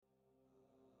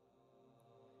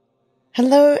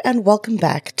Hello and welcome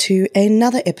back to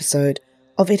another episode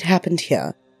of It Happened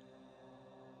Here.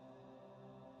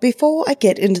 Before I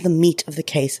get into the meat of the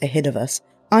case ahead of us,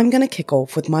 I'm going to kick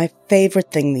off with my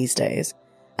favourite thing these days,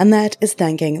 and that is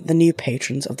thanking the new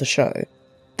patrons of the show.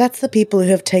 That's the people who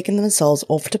have taken themselves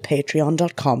off to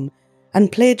patreon.com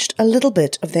and pledged a little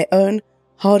bit of their own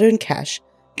hard-earned cash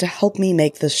to help me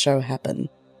make this show happen.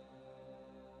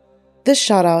 This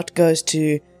shout-out goes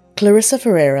to Clarissa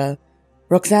Ferreira,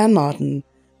 Roxanne Martin,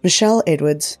 Michelle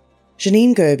Edwards,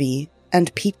 Janine Gerby,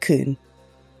 and Pete Kuhn.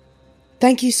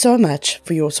 Thank you so much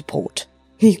for your support.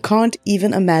 You can't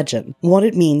even imagine what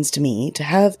it means to me to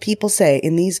have people say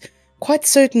in these quite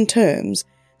certain terms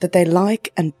that they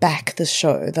like and back this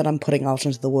show that I'm putting out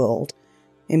into the world,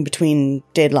 in between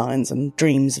deadlines and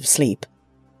dreams of sleep.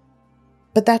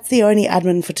 But that's the only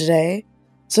admin for today,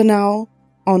 so now,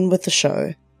 on with the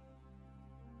show.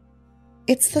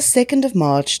 It's the 2nd of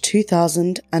March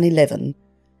 2011,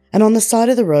 and on the side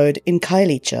of the road in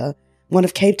Khayelitsha, one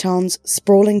of Cape Town's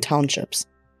sprawling townships,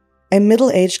 a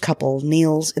middle-aged couple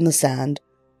kneels in the sand,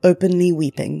 openly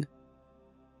weeping.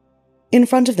 In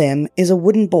front of them is a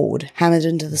wooden board hammered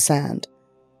into the sand,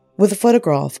 with a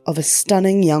photograph of a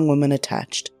stunning young woman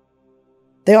attached.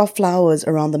 There are flowers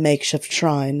around the makeshift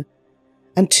shrine,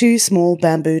 and 2 small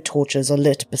bamboo torches are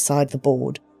lit beside the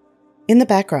board. In the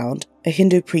background, a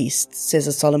Hindu priest says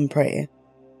a solemn prayer.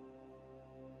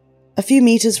 A few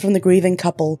meters from the grieving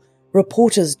couple,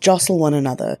 reporters jostle one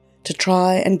another to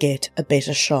try and get a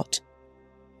better shot.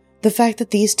 The fact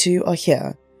that these two are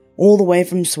here, all the way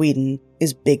from Sweden,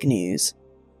 is big news.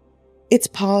 It's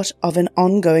part of an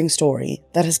ongoing story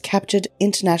that has captured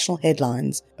international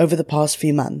headlines over the past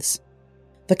few months.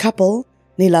 The couple,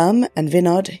 Nilam and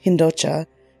Vinod Hindocha,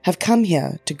 have come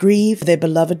here to grieve their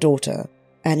beloved daughter,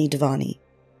 Anni Dewani.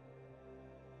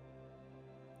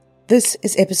 This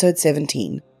is episode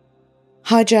 17,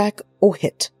 Hijack or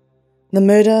Hit, the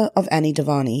murder of Anni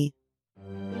Dewani.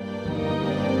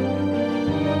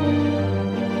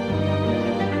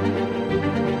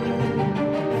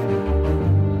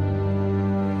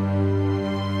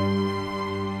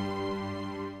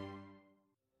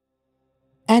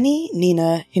 Anni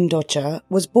Nina Hindocha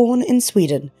was born in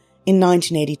Sweden in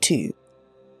 1982.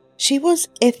 She was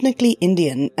ethnically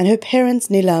Indian, and her parents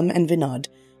Nilam and Vinod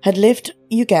had left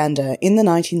Uganda in the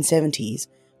 1970s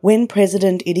when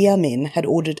President Idi Amin had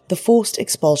ordered the forced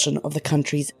expulsion of the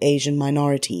country's Asian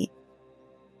minority.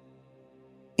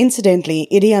 Incidentally,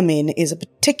 Idi Amin is a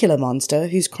particular monster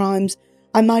whose crimes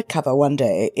I might cover one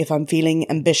day if I'm feeling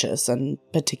ambitious and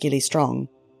particularly strong.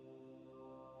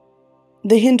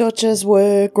 The Hindochas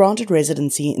were granted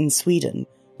residency in Sweden,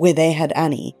 where they had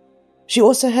Annie. She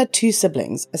also had 2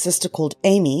 siblings, a sister called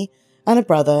Amy and a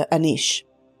brother, Anish.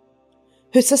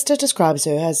 Her sister describes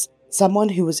her as someone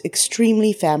who was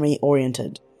extremely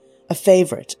family-oriented, a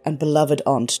favourite and beloved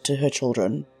aunt to her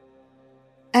children.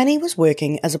 Annie was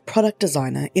working as a product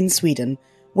designer in Sweden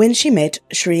when she met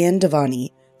Anni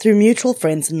Dewani through mutual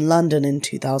friends in London in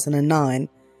 2009,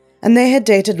 and they had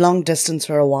dated long distance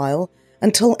for a while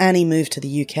until Annie moved to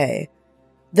the UK.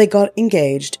 They got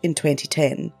engaged in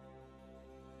 2010.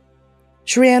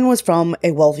 Shrian was from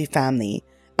a wealthy family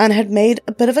and had made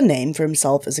a bit of a name for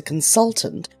himself as a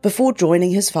consultant before joining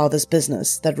his father's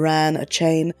business that ran a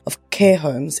chain of care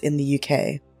homes in the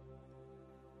UK.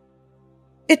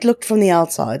 It looked from the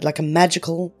outside like a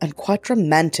magical and quite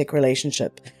romantic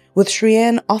relationship, with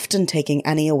Shrian often taking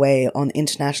Annie away on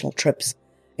international trips,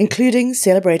 including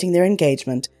celebrating their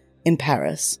engagement in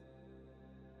Paris.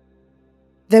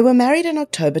 They were married in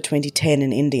October 2010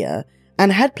 in India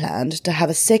and had planned to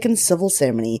have a second civil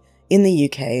ceremony in the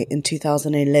UK in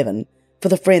 2011 for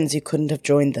the friends who couldn't have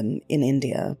joined them in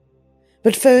India.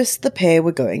 But first, the pair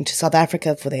were going to South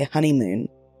Africa for their honeymoon.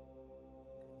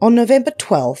 On November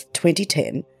 12,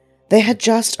 2010, they had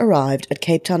just arrived at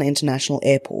Cape Town International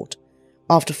Airport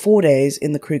after 4 days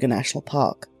in the Kruger National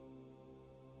Park.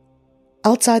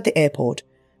 Outside the airport,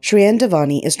 Anni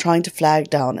Dewani is trying to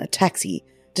flag down a taxi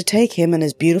to take him and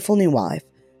his beautiful new wife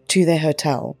to their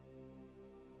hotel.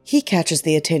 He catches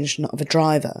the attention of a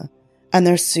driver, and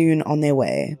they're soon on their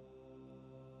way.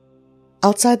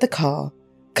 Outside the car,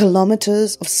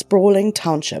 kilometers of sprawling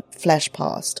township flash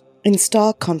past, in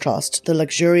stark contrast to the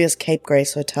luxurious Cape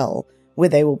Grace Hotel where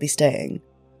they will be staying.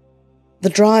 The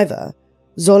driver,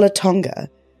 Zola Tonga,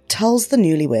 tells the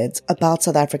newlyweds about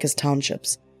South Africa's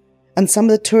townships, and some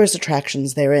of the tourist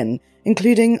attractions therein,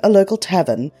 including a local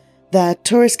tavern that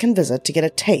tourists can visit to get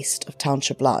a taste of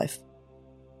township life.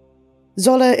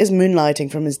 Zola is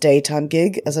moonlighting from his daytime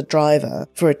gig as a driver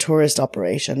for a tourist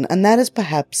operation, and that is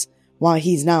perhaps why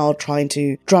he's now trying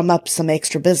to drum up some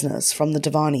extra business from the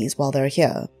Devanis while they're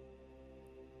here.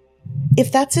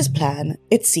 If that's his plan,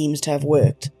 it seems to have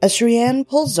worked, as Shrien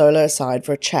pulls Zola aside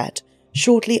for a chat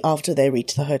shortly after they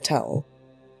reach the hotel.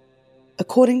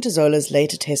 According to Zola's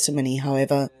later testimony,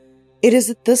 however, it is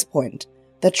at this point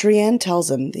that Shrien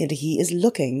tells him that he is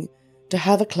looking to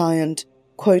have a client,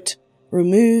 quote,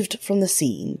 removed from the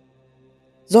scene.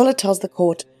 Zola tells the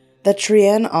court that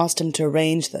Shrien asked him to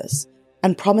arrange this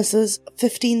and promises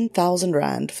 15,000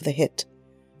 rand for the hit,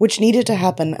 which needed to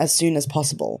happen as soon as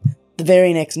possible, the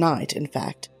very next night, in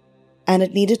fact, and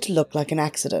it needed to look like an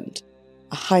accident,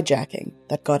 a hijacking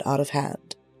that got out of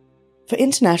hand. For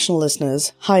international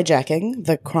listeners, hijacking,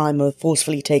 the crime of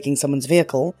forcefully taking someone's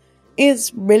vehicle,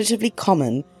 is relatively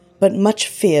common but much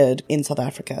feared in South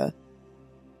Africa.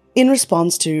 In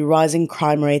response to rising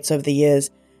crime rates over the years,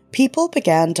 people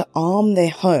began to arm their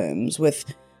homes with,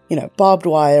 barbed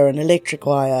wire and electric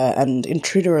wire and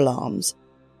intruder alarms.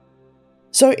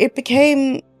 So it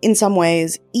became, in some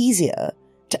ways, easier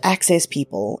to access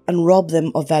people and rob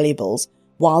them of valuables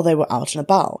while they were out and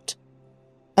about.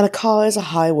 And a car is a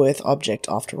high-worth object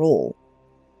after all.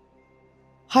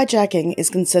 Hijacking is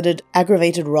considered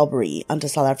aggravated robbery under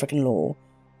South African law,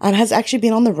 and has actually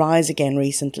been on the rise again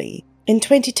recently. In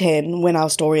 2010, when our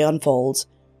story unfolds,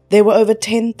 there were over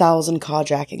 10,000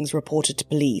 carjackings reported to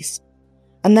police,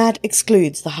 and that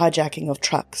excludes the hijacking of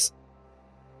trucks.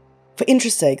 For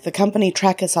interest's sake, the company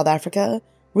Tracker South Africa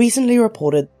recently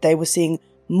reported they were seeing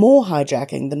more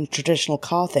hijacking than traditional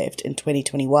car theft in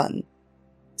 2021,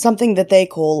 something that they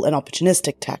call an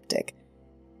opportunistic tactic.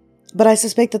 But I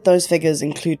suspect that those figures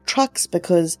include trucks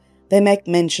because they make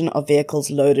mention of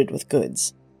vehicles loaded with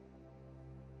goods.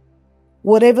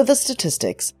 Whatever the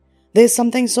statistics, there's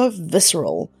something so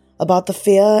visceral about the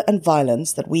fear and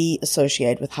violence that we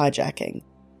associate with hijacking.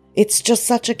 It's just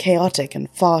such a chaotic and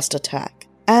fast attack.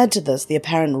 Add to this the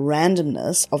apparent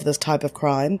randomness of this type of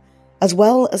crime, as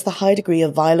well as the high degree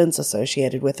of violence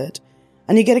associated with it,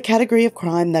 and you get a category of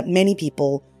crime that many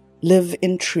people live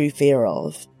in true fear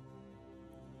of.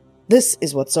 This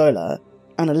is what Zola,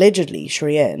 and allegedly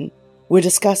Shrien, were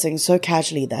discussing so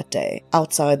casually that day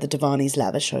outside the Dewani's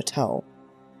lavish hotel.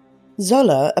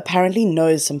 Zola apparently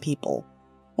knows some people,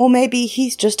 or maybe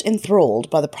he's just enthralled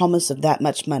by the promise of that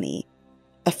much money,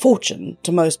 a fortune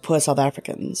to most poor South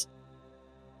Africans.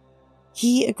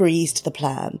 He agrees to the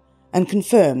plan and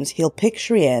confirms he'll pick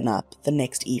Shrien up the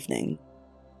next evening.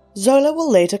 Zola will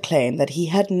later claim that he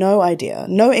had no idea,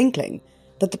 no inkling,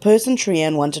 that the person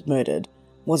Shrien wanted murdered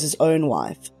was his own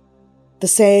wife, the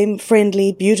same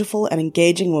friendly, beautiful and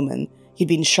engaging woman he'd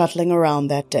been shuttling around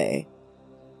that day.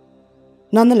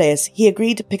 Nonetheless, he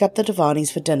agreed to pick up the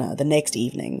Dewanis for dinner the next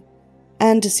evening,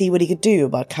 and to see what he could do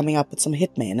about coming up with some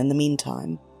hitmen in the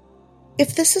meantime.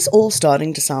 If this is all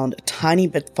starting to sound a tiny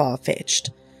bit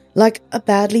far-fetched, like a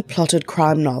badly plotted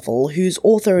crime novel whose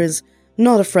author is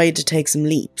not afraid to take some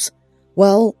leaps,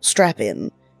 well, strap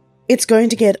in. It's going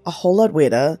to get a whole lot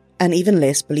weirder and even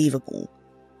less believable.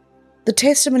 The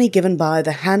testimony given by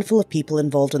the handful of people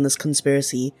involved in this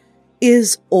conspiracy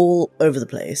is all over the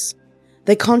place.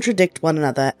 They contradict one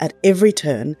another at every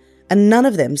turn, and none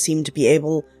of them seem to be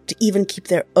able to even keep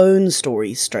their own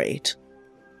stories straight.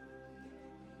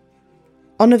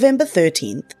 On November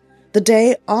 13th, the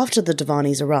day after the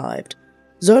Dewanis arrived,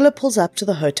 Zola pulls up to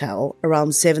the hotel around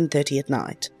 7:30 at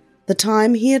night, the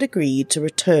time he had agreed to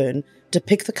return to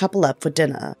pick the couple up for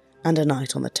dinner and a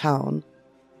night on the town.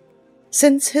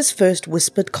 Since his first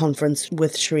whispered conference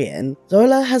with Shrien,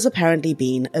 Zola has apparently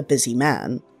been a busy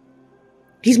man.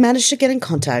 He's managed to get in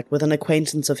contact with an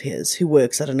acquaintance of his who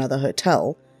works at another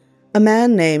hotel, a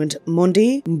man named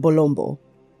Mondi Mbolombo.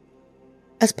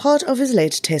 As part of his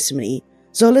later testimony,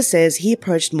 Zola says he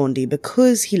approached Mondi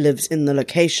because he lives in the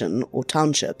location or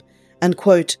township and,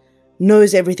 quote,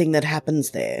 knows everything that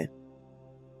happens there.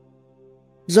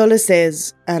 Zola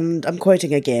says, and I'm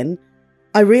quoting again,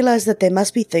 I realize that there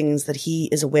must be things that he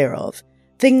is aware of,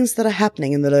 things that are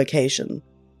happening in the location,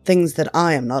 things that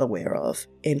I am not aware of,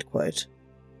 end quote.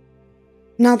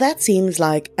 Now that seems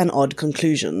like an odd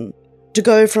conclusion. To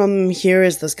go from here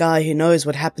is this guy who knows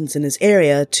what happens in his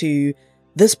area to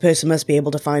this person must be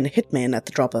able to find hitmen at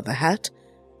the drop of a hat.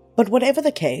 But whatever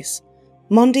the case,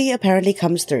 Mondi apparently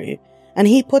comes through, and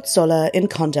he puts Zola in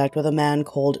contact with a man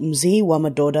called Mzi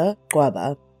Wamadoda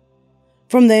Gwaba.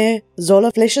 From there,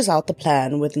 Zola fleshes out the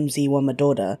plan with Mzi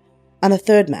Wamadoda and a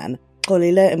third man,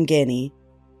 Xolile Mgeni.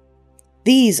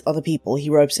 These are the people he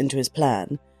ropes into his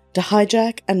plan to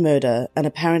hijack and murder an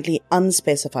apparently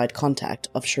unspecified contact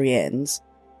of Shrien's.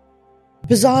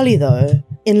 Bizarrely though,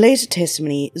 in later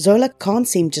testimony, Zola can't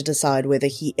seem to decide whether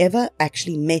he ever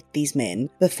actually met these men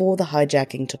before the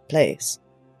hijacking took place.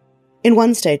 In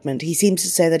one statement, he seems to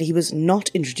say that he was not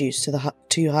introduced to the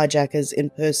two hijackers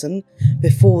in person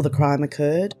before the crime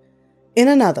occurred. In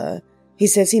another, he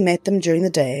says he met them during the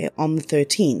day on the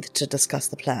 13th to discuss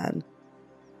the plan.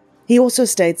 He also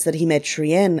states that he met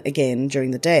Shrien again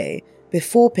during the day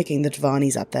before picking the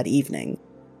Dewanis up that evening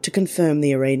to confirm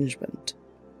the arrangement.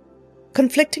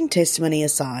 Conflicting testimony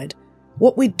aside,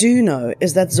 what we do know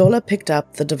is that Zola picked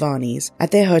up the Dewanis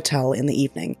at their hotel in the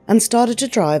evening and started to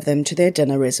drive them to their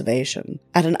dinner reservation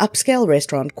at an upscale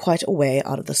restaurant quite a way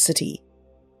out of the city.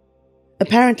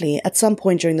 Apparently, at some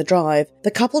point during the drive,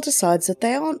 the couple decides that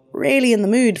they aren't really in the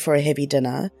mood for a heavy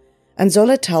dinner, and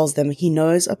Zola tells them he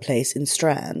knows a place in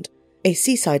Strand, a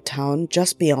seaside town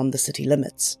just beyond the city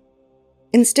limits.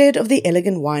 Instead of the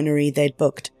elegant winery they'd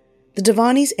booked, the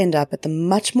Dewanis end up at the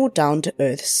much more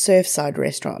down-to-earth Surfside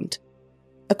restaurant.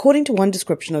 According to one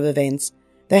description of events,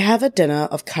 they have a dinner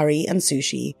of curry and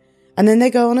sushi, and then they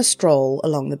go on a stroll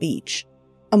along the beach.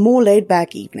 A more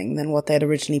laid-back evening than what they had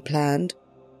originally planned.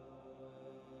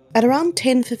 At around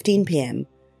 10:15 p.m,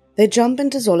 they jump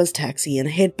into Zola's taxi and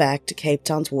head back to Cape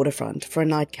Town's waterfront for a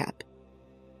nightcap.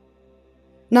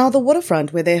 Now, the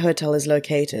waterfront where their hotel is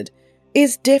located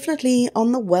is definitely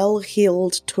on the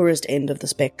well-heeled tourist end of the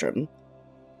spectrum.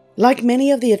 Like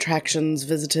many of the attractions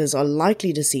visitors are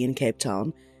likely to see in Cape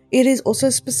Town, it is also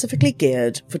specifically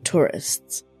geared for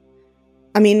tourists.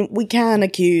 I mean, we can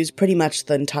accuse pretty much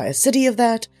the entire city of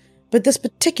that, but this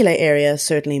particular area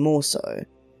certainly more so.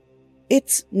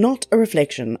 It's not a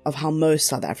reflection of how most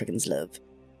South Africans live,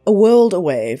 a world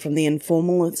away from the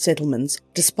informal settlements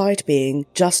despite being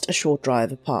just a short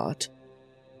drive apart.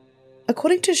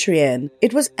 According to Shrien,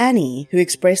 it was Annie who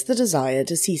expressed the desire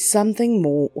to see something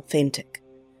more authentic,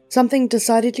 something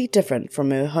decidedly different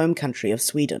from her home country of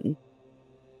Sweden.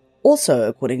 Also,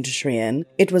 according to Shrien,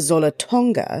 it was Zola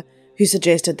Tonga who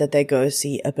suggested that they go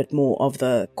see a bit more of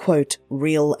the, quote,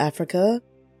 real Africa.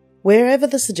 Wherever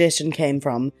the suggestion came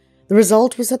from, the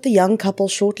result was that the young couple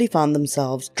shortly found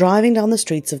themselves driving down the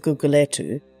streets of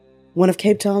Gugulethu, one of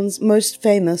Cape Town's most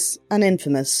famous and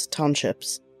infamous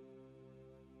townships.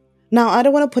 Now, I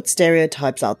don't want to put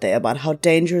stereotypes out there about how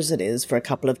dangerous it is for a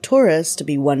couple of tourists to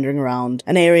be wandering around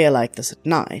an area like this at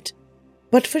night.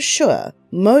 But for sure,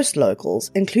 most locals,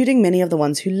 including many of the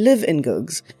ones who live in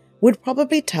Gugs, would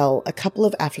probably tell a couple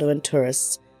of affluent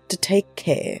tourists to take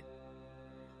care.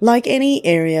 Like any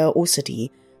area or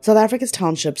city, South Africa's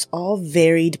townships are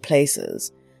varied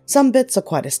places. Some bits are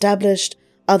quite established,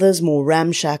 others more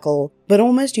ramshackle, but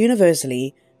almost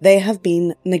universally, they have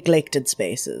been neglected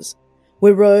spaces,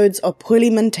 where roads are poorly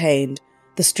maintained,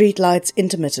 the streetlights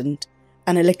intermittent,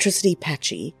 and electricity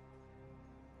patchy.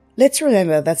 Let's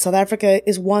remember that South Africa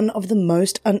is one of the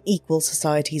most unequal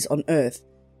societies on earth,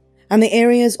 and the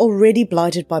areas already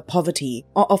blighted by poverty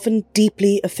are often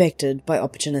deeply affected by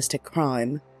opportunistic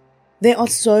crime. There are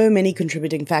so many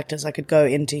contributing factors I could go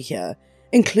into here,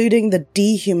 including the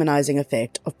dehumanizing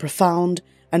effect of profound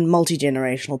and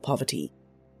multi-generational poverty.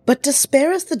 But to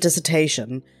spare us the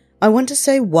dissertation, I want to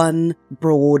say one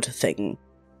broad thing.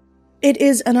 It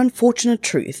is an unfortunate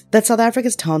truth that South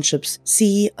Africa's townships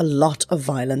see a lot of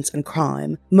violence and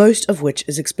crime, most of which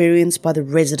is experienced by the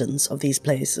residents of these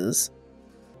places.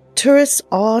 Tourists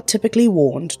are typically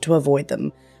warned to avoid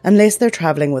them unless they're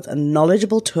traveling with a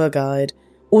knowledgeable tour guide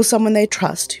or someone they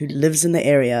trust who lives in the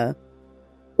area,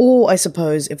 or I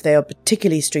suppose if they are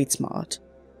particularly street smart.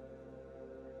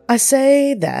 I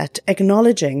say that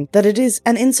acknowledging that it is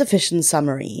an insufficient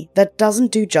summary that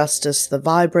doesn't do justice to the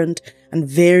vibrant and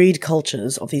varied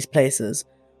cultures of these places,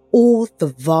 or the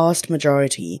vast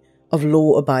majority of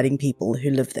law-abiding people who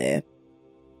live there.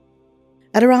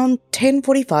 At around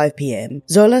 10:45 p.m,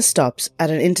 Zola stops at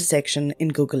an intersection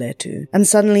in Gugulethu, and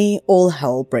suddenly all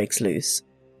hell breaks loose.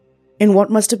 In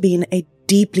what must have been a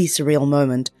deeply surreal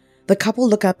moment, the couple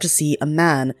look up to see a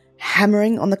man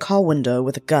hammering on the car window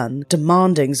with a gun,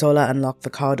 demanding Zola unlock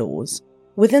the car doors.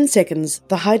 Within seconds,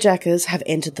 the hijackers have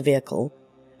entered the vehicle,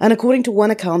 and according to one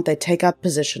account, they take up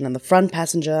position in the front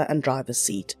passenger and driver's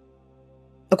seat.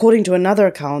 According to another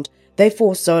account, they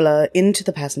force Zola into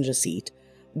the passenger seat,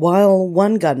 while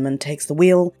one gunman takes the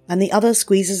wheel and the other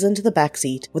squeezes into the back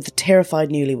seat with the terrified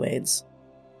newlyweds.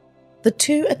 The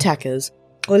two attackers,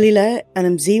 Olile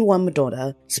and Mziwa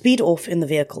Madoda, speed off in the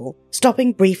vehicle,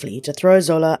 stopping briefly to throw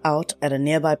Zola out at a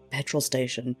nearby petrol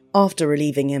station after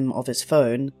relieving him of his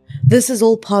phone. This is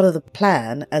all part of the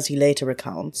plan, as he later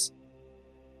recounts.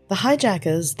 The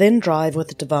hijackers then drive with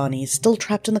the Dewanis still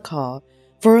trapped in the car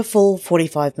for a full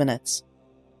 45 minutes.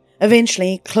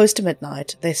 Eventually, close to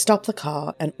midnight, they stop the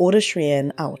car and order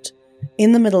Shrien out,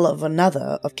 in the middle of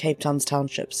another of Cape Town's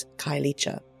townships,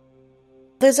 Khayelitsha.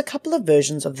 There's a couple of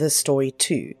versions of this story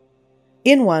too.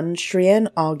 In one, Shrien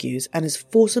argues and is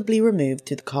forcibly removed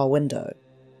through the car window.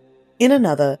 In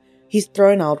another, he's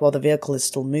thrown out while the vehicle is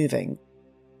still moving.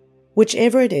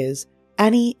 Whichever it is,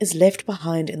 Annie is left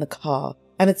behind in the car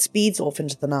and it speeds off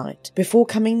into the night, before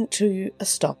coming to a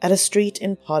stop at a street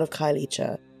in part of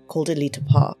Khayelitsha called Elita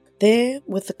Park. There,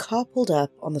 with the car pulled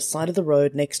up on the side of the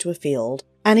road next to a field,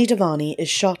 Anni Dewani is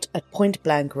shot at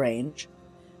point-blank range,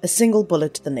 a single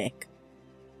bullet to the neck.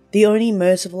 The only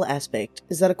merciful aspect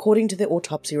is that according to the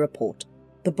autopsy report,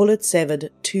 the bullet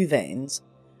severed 2 veins,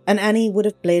 and Annie would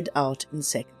have bled out in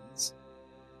seconds.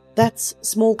 That's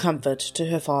small comfort to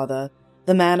her father,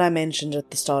 the man I mentioned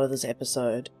at the start of this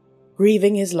episode,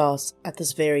 grieving his loss at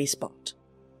this very spot.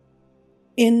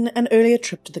 In an earlier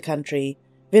trip to the country,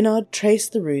 Vinod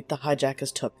traced the route the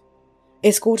hijackers took,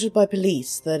 escorted by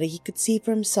police so that he could see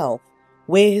for himself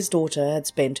where his daughter had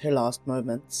spent her last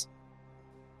moments.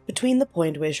 Between the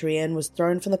point where Shrien was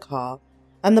thrown from the car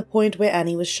and the point where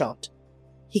Annie was shot,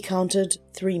 he counted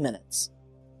 3 minutes.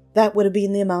 That would have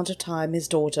been the amount of time his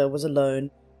daughter was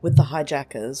alone with the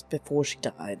hijackers before she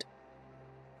died.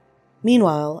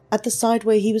 Meanwhile, at the site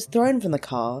where he was thrown from the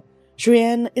car,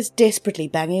 Shrien is desperately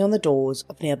banging on the doors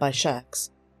of nearby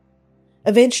shacks.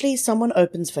 Eventually, someone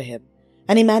opens for him,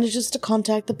 and he manages to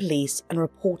contact the police and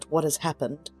report what has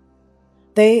happened.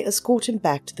 They escort him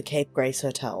back to the Cape Grace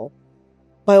Hotel.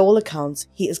 By all accounts,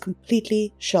 he is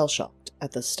completely shell-shocked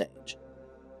at this stage.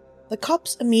 The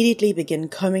cops immediately begin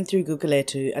combing through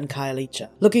Guguletu and Khayelitsha,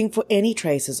 looking for any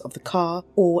traces of the car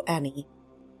or Annie.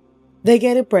 They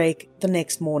get a break the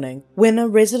next morning when a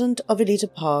resident of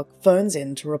Elita Park phones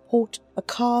in to report a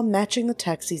car matching the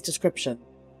taxi's description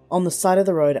on the side of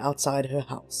the road outside her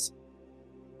house.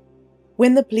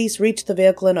 When the police reach the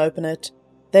vehicle and open it,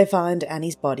 they find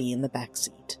Annie's body in the back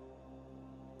seat.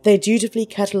 They dutifully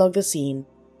catalogue the scene,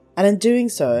 and in doing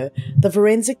so, the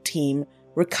forensic team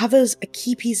recovers a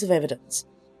key piece of evidence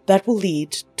that will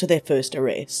lead to their first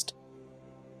arrest.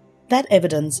 That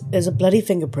evidence is a bloody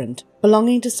fingerprint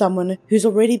belonging to someone who's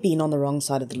already been on the wrong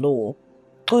side of the law,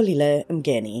 Xolile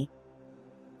Mngeni.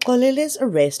 Xolile's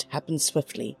arrest happens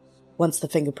swiftly, once the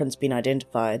fingerprint's been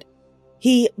identified.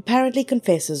 He apparently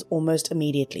confesses almost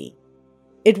immediately.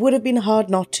 It would have been hard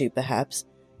not to, perhaps,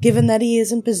 given that he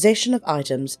is in possession of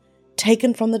items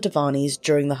taken from the Dewanis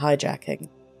during the hijacking.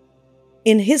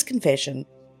 In his confession,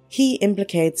 he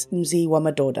implicates Mzi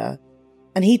Wamadoda,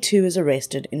 and he too is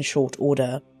arrested in short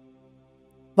order.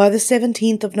 By the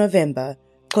 17th of November,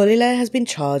 Xolile has been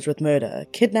charged with murder,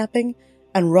 kidnapping,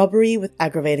 and robbery with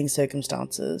aggravating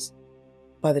circumstances.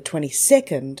 By the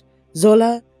 22nd,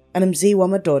 Zola and Mzi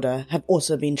Wamadoda have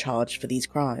also been charged for these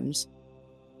crimes.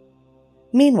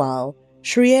 Meanwhile,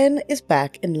 Shrien is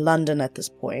back in London at this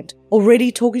point,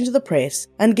 already talking to the press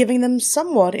and giving them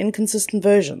somewhat inconsistent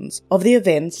versions of the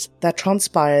events that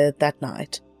transpired that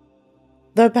night.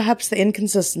 Though perhaps the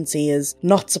inconsistency is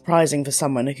not surprising for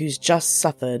someone who's just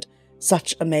suffered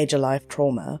such a major life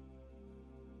trauma.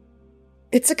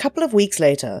 It's a couple of weeks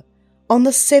later, on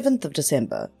the 7th of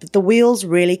December, that the wheels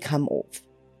really come off.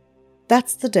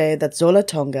 That's the day that Zola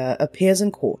Tonga appears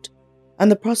in court,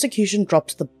 and the prosecution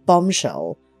drops the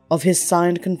bombshell of his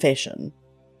signed confession.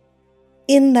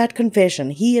 In that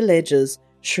confession, he alleges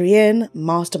Shrien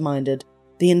masterminded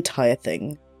the entire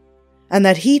thing, and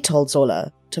that he told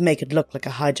Zola to make it look like a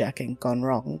hijacking gone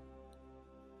wrong.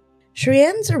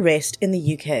 Shrien's arrest in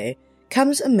the UK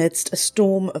comes amidst a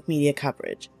storm of media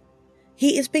coverage.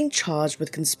 He is being charged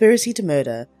with conspiracy to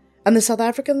murder, and the South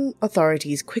African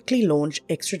authorities quickly launch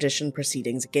extradition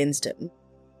proceedings against him.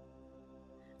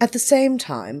 At the same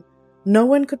time, no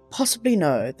one could possibly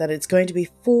know that it's going to be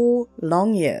 4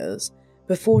 long years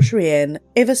before Shrien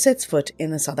ever sets foot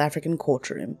in a South African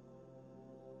courtroom.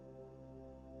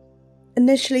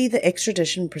 Initially, the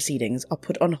extradition proceedings are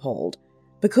put on hold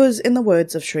because, in the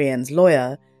words of Shrien's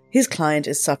lawyer, his client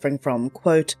is suffering from,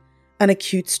 quote, an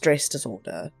acute stress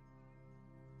disorder.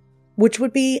 Which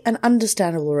would be an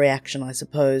understandable reaction, I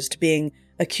suppose, to being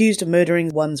accused of murdering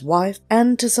one's wife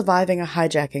and to surviving a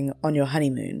hijacking on your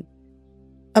honeymoon.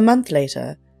 A month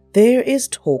later, there is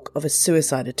talk of a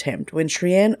suicide attempt when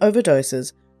Shrien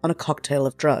overdoses on a cocktail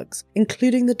of drugs,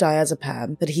 including the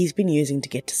diazepam that he's been using to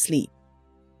get to sleep.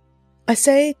 I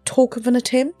say talk of an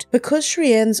attempt because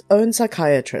Shrien's own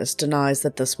psychiatrist denies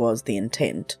that this was the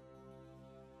intent.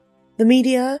 The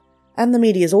media and the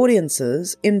media's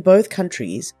audiences in both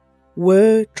countries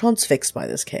were transfixed by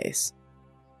this case.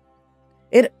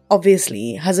 It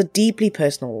obviously has a deeply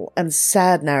personal and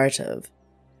sad narrative,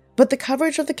 but the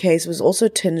coverage of the case was also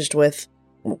tinged with,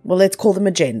 well, let's call them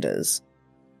agendas.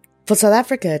 For South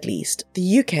Africa at least,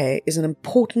 the UK is an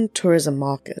important tourism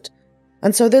market,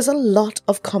 and so there's a lot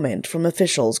of comment from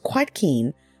officials quite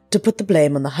keen to put the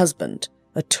blame on the husband,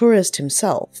 a tourist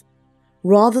himself,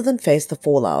 rather than face the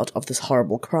fallout of this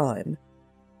horrible crime.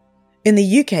 In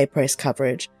the UK press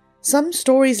coverage, some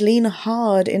stories lean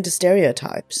hard into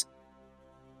stereotypes.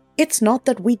 It's not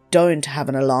that we don't have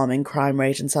an alarming crime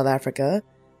rate in South Africa,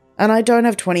 and I don't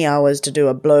have 20 hours to do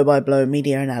a blow-by-blow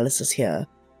media analysis here,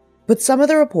 but some of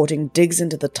the reporting digs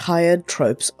into the tired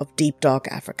tropes of deep dark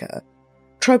Africa,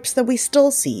 tropes that we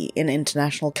still see in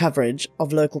international coverage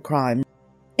of local crime.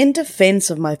 In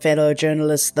defense of my fellow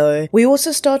journalists, though, we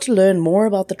also start to learn more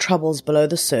about the troubles below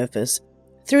the surface.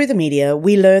 Through the media,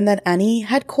 we learn that Annie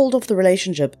had called off the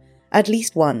relationship at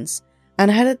least once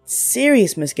and had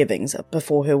serious misgivings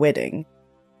before her wedding.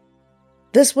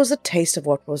 This was a taste of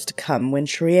what was to come when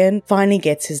Shrien finally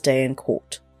gets his day in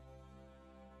court.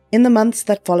 In the months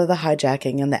that follow the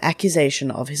hijacking and the accusation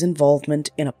of his involvement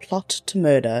in a plot to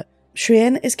murder,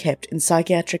 Shrien is kept in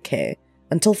psychiatric care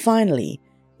until finally,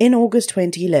 in August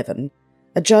 2011,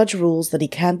 a judge rules that he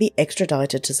can be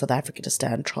extradited to South Africa to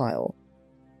stand trial.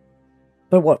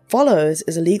 But what follows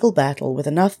is a legal battle with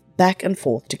enough back and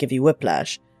forth to give you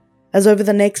whiplash, as over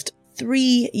the next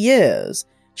 3 years,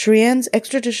 Shrien's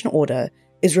extradition order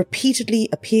is repeatedly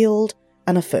appealed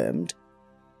and affirmed.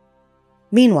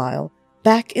 Meanwhile,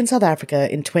 back in South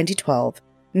Africa in 2012,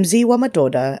 Mziwa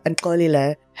Madoda and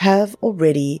Xolile have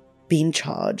already been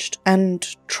charged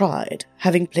and tried,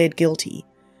 having pled guilty,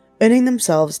 earning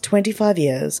themselves 25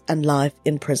 years and life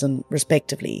in prison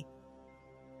respectively.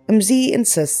 Mzi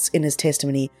insists in his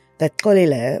testimony that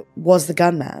Xolile was the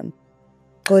gunman.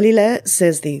 Xolile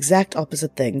says the exact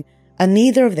opposite thing, and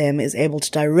neither of them is able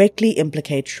to directly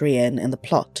implicate Shrien in the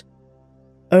plot.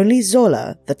 Only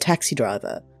Zola, the taxi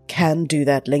driver, can do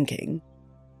that linking.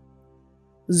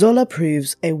 Zola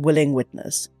proves a willing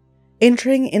witness,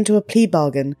 entering into a plea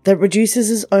bargain that reduces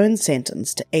his own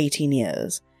sentence to 18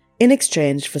 years, in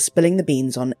exchange for spilling the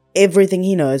beans on everything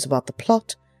he knows about the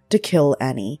plot to kill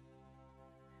Annie.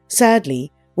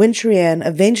 Sadly, when Shrien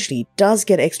eventually does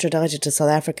get extradited to South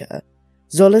Africa,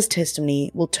 Zola's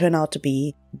testimony will turn out to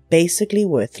be basically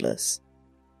worthless.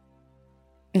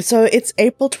 So it's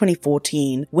April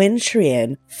 2014 when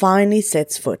Shrien finally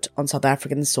sets foot on South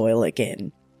African soil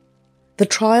again. The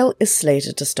trial is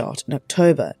slated to start in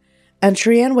October, and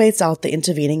Shrien waits out the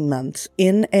intervening months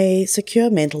in a secure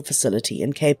mental facility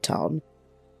in Cape Town.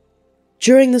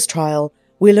 During this trial,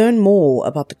 we learn more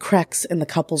about the cracks in the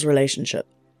couple's relationship,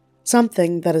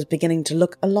 something that is beginning to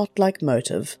look a lot like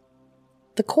motive.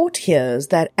 The court hears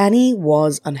that Annie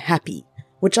was unhappy,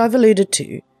 which I've alluded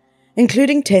to,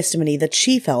 including testimony that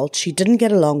she felt she didn't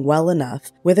get along well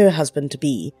enough with her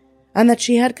husband-to-be, and that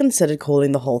she had considered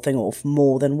calling the whole thing off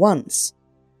more than once.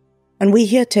 And we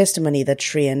hear testimony that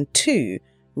Shrien, too,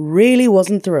 really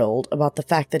wasn't thrilled about the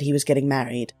fact that he was getting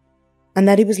married, and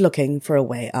that he was looking for a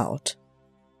way out.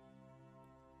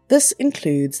 This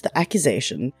includes the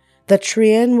accusation that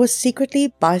Shrien was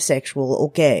secretly bisexual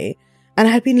or gay, and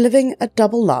had been living a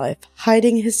double life,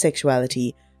 hiding his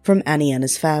sexuality from Annie and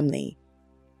his family.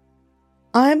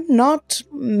 I'm not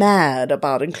mad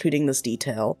about including this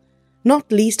detail,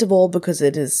 not least of all because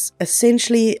it is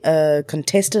essentially a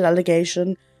contested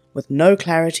allegation with no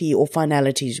clarity or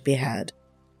finality to be had.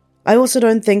 I also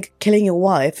don't think killing your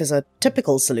wife is a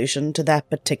typical solution to that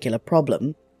particular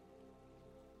problem.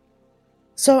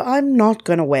 So I'm not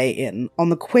going to weigh in on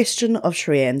the question of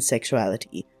Shrien's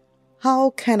sexuality.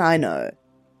 How can I know?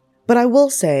 But I will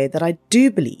say that I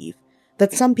do believe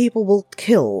that some people will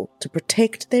kill to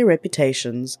protect their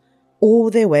reputations or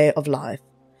their way of life,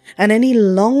 and any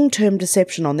long-term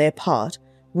deception on their part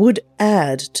would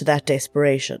add to that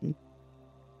desperation.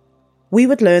 We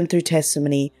would learn through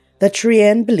testimony that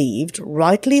Shrien believed,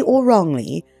 rightly or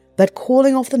wrongly, that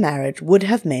calling off the marriage would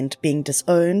have meant being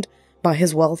disowned by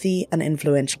his wealthy and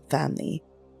influential family.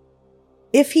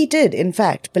 If he did, in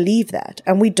fact, believe that,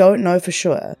 and we don't know for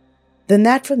sure, then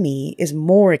that for me is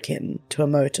more akin to a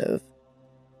motive,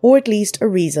 or at least a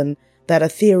reason that a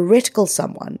theoretical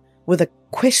someone with a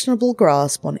questionable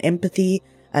grasp on empathy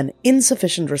and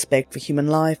insufficient respect for human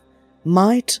life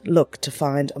might look to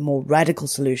find a more radical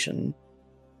solution.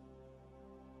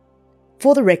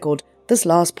 For the record, this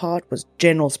last part was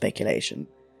general speculation,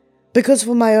 because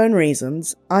for my own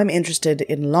reasons, I'm interested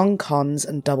in long cons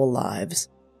and double lives.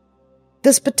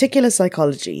 This particular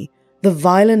psychology, the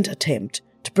violent attempt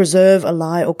to preserve a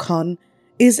lie or con,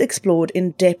 is explored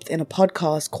in depth in a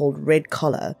podcast called Red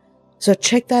Collar, so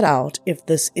check that out if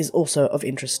this is also of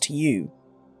interest to you.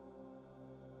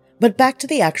 But back to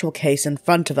the actual case in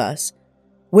front of us.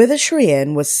 Whether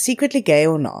Shrien was secretly gay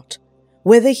or not,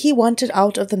 whether he wanted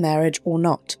out of the marriage or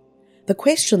not, The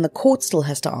question the court still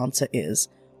has to answer is,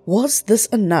 was this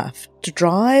enough to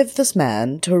drive this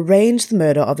man to arrange the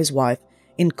murder of his wife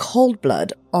in cold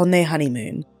blood on their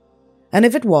honeymoon? And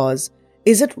if it was,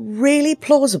 is it really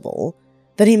plausible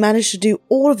that he managed to do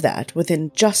all of that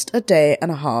within just a day and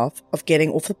a half of getting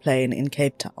off the plane in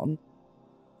Cape Town?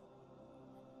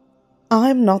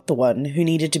 I'm not the one who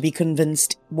needed to be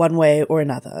convinced one way or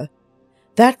another.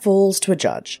 That falls to a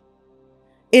judge.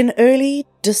 In early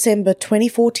December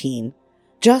 2014,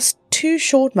 just 2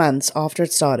 short months after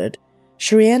it started,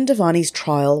 Anni Dewani's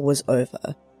trial was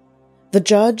over. The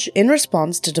judge, in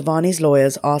response to Dewani's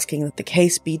lawyers asking that the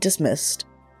case be dismissed,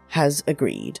 has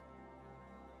agreed.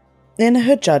 In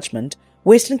her judgment,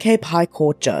 Western Cape High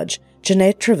Court Judge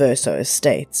Jeanette Traverso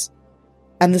states,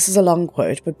 and this is a long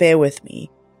quote, but bear with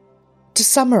me, "To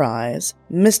summarize,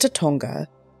 Mr. Tonga,"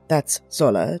 that's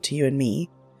Zola to you and me,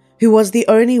 "who was the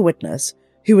only witness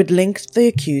who had linked the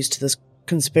accused to this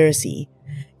conspiracy,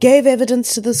 gave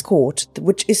evidence to this court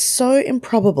which is so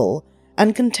improbable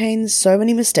and contains so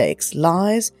many mistakes,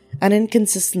 lies, and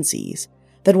inconsistencies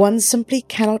that one simply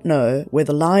cannot know where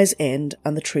the lies end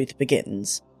and the truth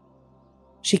begins."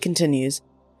 She continues,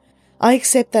 "I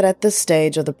accept that at this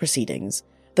stage of the proceedings,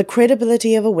 the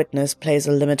credibility of a witness plays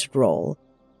a limited role.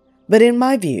 But in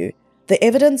my view, the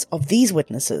evidence of these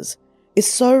witnesses is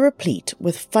so replete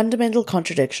with fundamental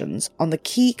contradictions on the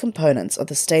key components of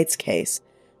the state's case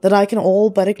that I can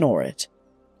all but ignore it.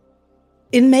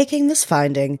 In making this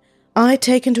finding, I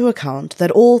take into account that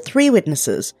all 3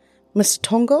 witnesses, Mr.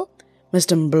 Tongo,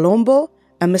 Mr. Mblombo,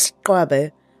 and Mr.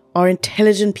 Kwabe, are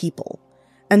intelligent people,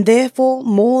 and therefore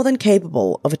more than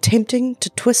capable of attempting to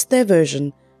twist their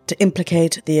version to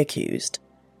implicate the accused."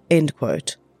 End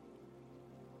quote.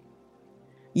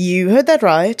 You heard that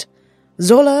right.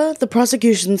 Zola, the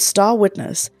prosecution's star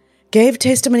witness, gave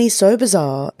testimony so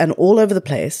bizarre and all over the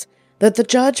place that the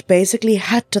judge basically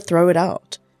had to throw it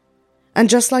out. And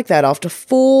just like that, after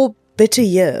 4 bitter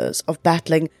years of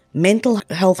battling mental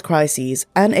health crises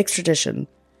and extradition,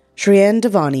 Anni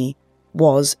Dewani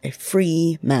was a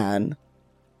free man.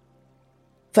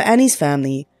 For Annie's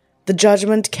family, the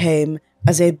judgment came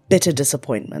as a bitter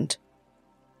disappointment.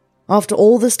 After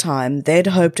all this time, they'd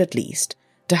hoped at least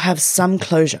to have some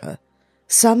closure,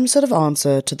 some sort of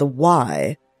answer to the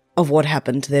why of what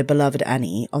happened to their beloved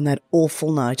Annie on that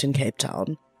awful night in Cape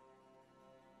Town.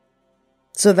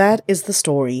 So that is the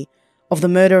story of the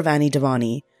murder of Anni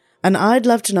Dewani, and I'd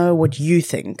love to know what you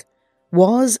think.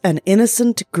 Was an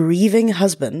innocent, grieving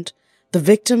husband the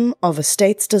victim of a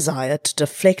state's desire to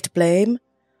deflect blame,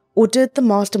 or did the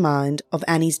mastermind of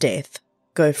Annie's death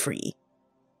go free?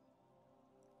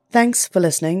 Thanks for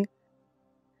listening.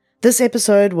 This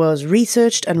episode was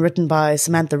researched and written by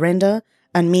Samantha Render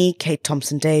and me, Kate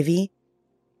Thompson-Davey.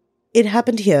 It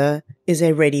Happened Here is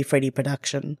a Ready Freddy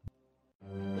production.